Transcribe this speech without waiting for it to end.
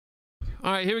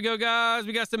All right, here we go, guys.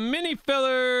 We got some mini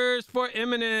fillers for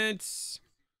Emienence.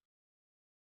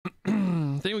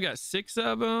 I think we got 6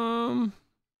 of them.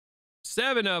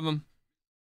 7 of them.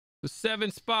 So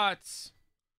 7 spots.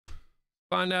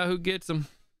 Find out who gets them.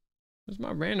 Where's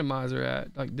my randomizer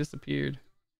at? Like, disappeared.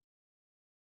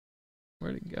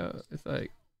 Where'd it go? It's like,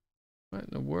 what in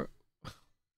the world?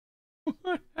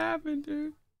 What happened,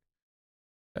 dude?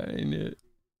 That ain't it.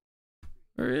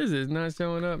 Where is it? It's not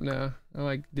showing up now. I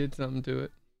like did something to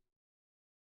it.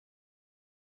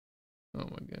 Oh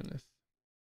my goodness.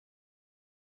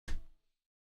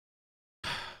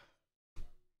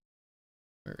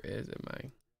 Where is it, my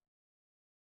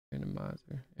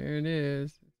randomizer? There it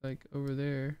is. It's like over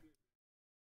there.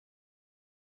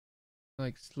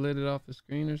 Like slid it off the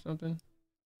screen or something.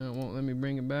 And it won't let me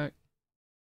bring it back.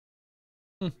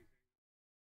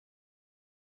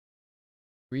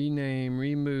 Rename,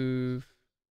 remove.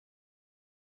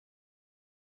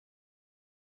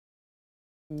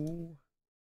 Ooh.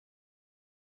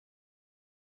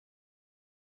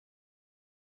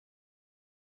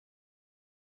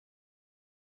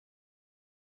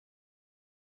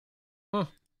 Huh. I'm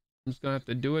just gonna have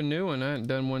to do a new one. I haven't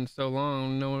done one so long. I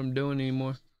don't know what I'm doing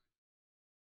anymore.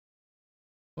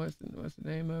 What's the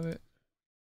name of it?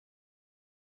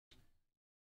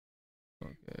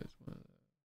 Okay, it's one of the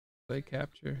play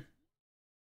capture.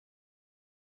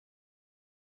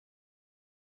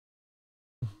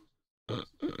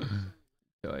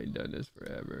 So I done this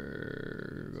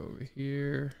forever. Go over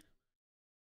here.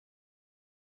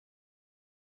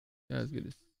 You guys get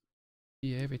to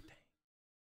see everything.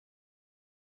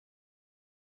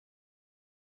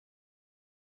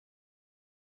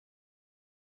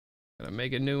 Gotta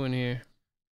make a new one here.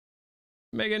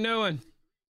 Make a new one.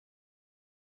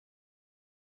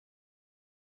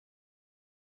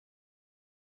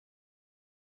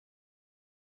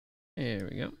 There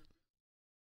we go.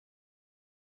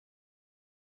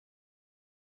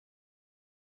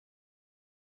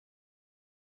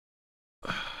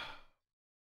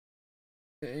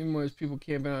 Any more people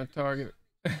camping on target.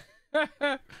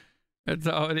 That's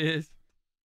all it is.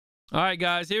 All right,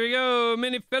 guys, here we go.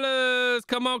 Mini fillers.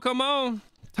 Come on, come on.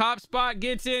 Top spot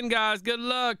gets in, guys. Good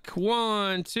luck.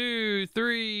 1, 2,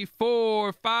 3,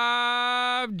 4,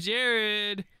 5.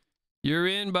 Jared, you're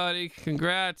in, buddy.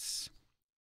 Congrats.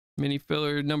 Mini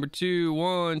filler number 2.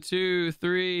 1, 2,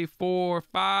 3, 4,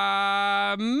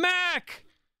 5. Mac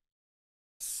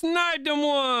sniped him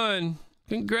one.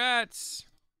 Congrats.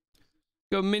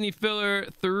 Go mini filler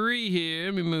 3 here.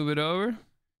 Let me move it over.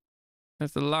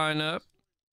 That's the lineup.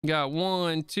 Got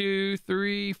 1, 2,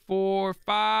 3, 4,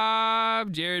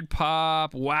 5. Jared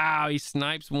pop. Wow, he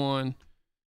snipes one.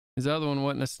 His other one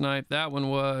wasn't a snipe. That one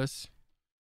was.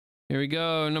 Here we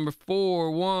go. Number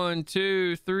 4. 1,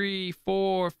 2, 3,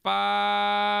 4,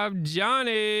 5.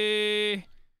 Johnny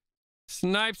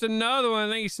snipes another one.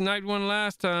 I think he sniped one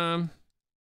last time.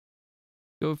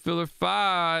 Go filler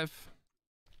 5.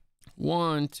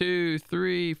 1, 2,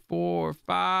 3, 4,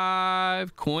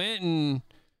 5. Quentin.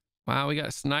 Wow, we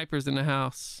got snipers in the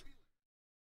house.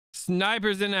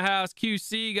 Snipers in the house.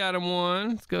 QC got him one.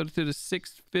 Let's go to the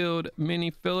 6th filled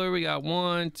mini filler. We got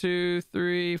 1, 2,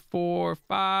 3, 4,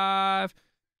 5.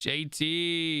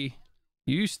 JT,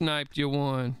 you sniped your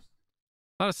one.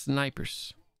 A lot of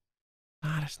snipers. A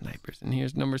lot of snipers. And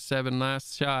here's number 7,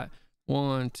 last shot.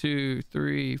 1, 2,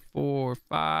 3, 4,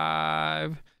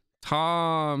 5.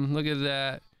 Tom, look at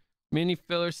that. Mini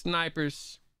filler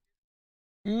snipers.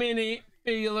 Mini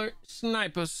filler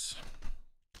snipers.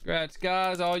 Congrats,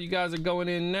 guys. All you guys are going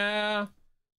in now.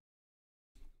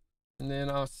 And then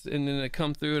they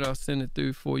come through and I'll send it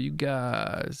through for you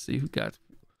guys. See who got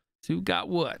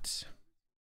what.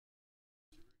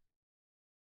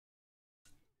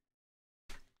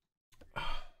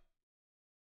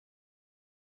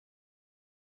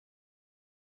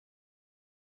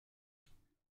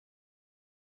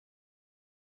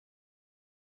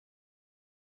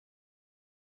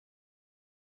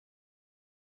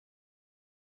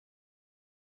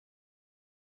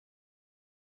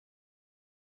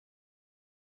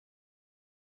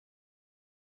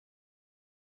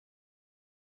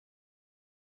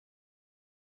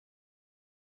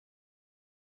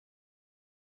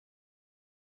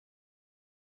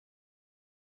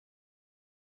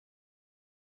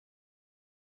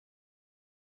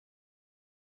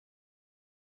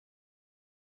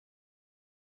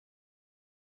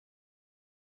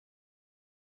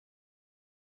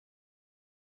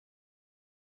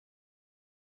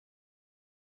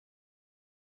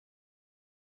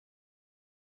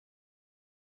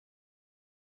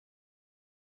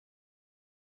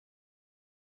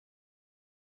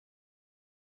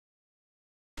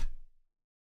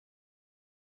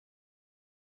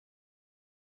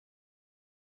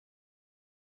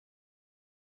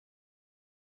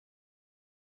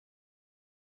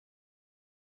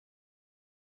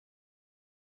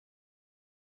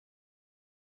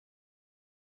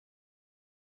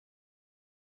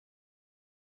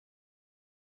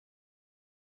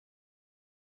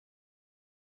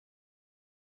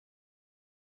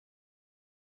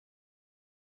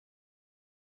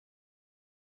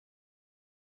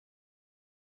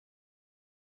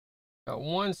 Got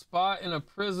one spot in a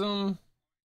prism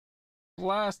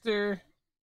blaster.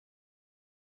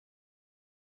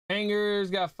 Hangers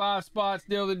got 5 spots.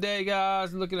 Deal of the day,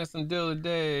 guys. Looking at some deal of the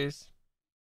days.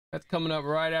 That's coming up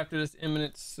right after this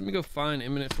Emienence. Let me go find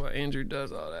Emienence while Andrew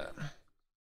does all that.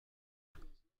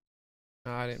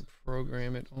 No, I didn't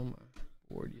program it on my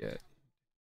board yet.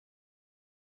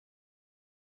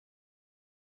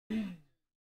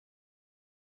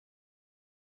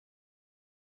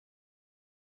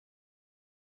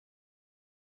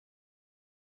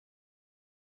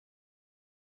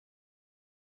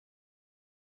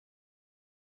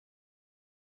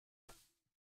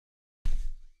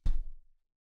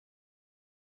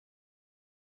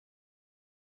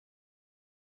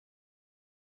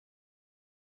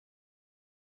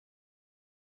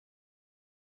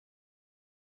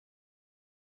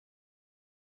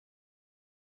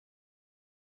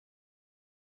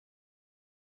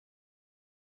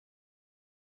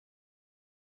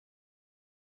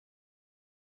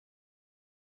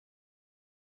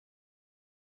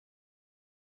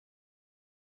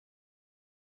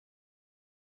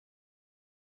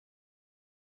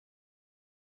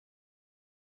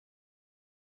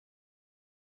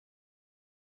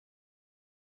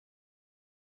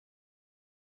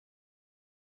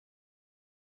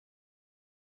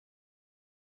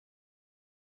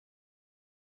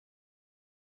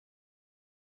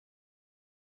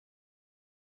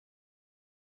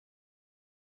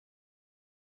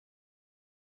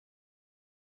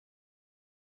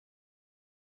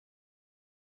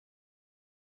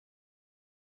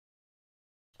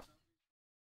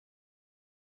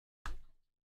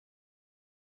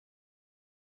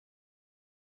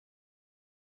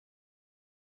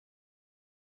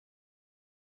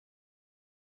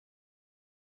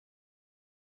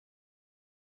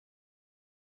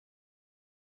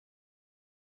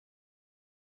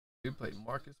 We played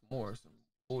Marcus Morris and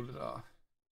pulled it off.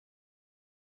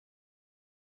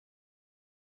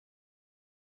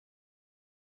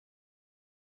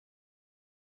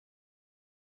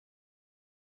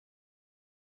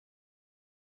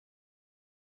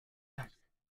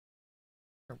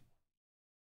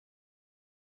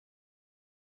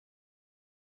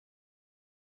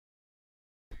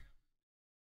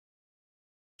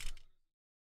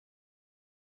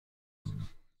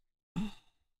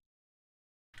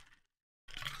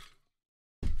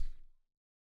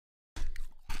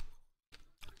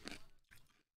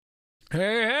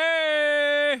 Hey,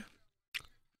 hey!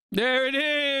 There it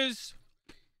is!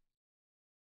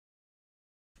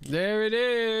 There it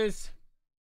is!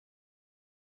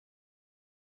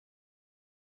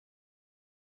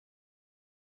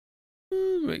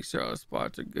 Make sure all the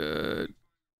spots are good.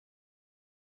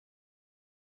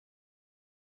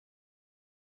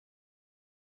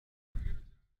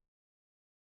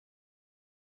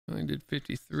 Only did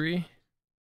 53.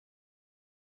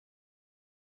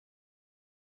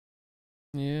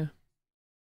 Yeah.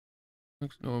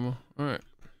 Looks normal. All right.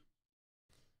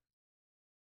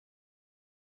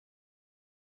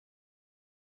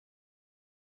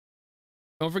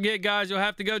 Don't forget, guys, you'll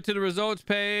have to go to the results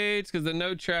page because the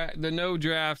no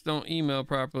drafts don't email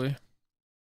properly.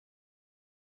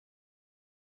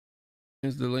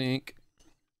 Here's the link.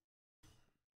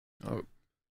 Oh,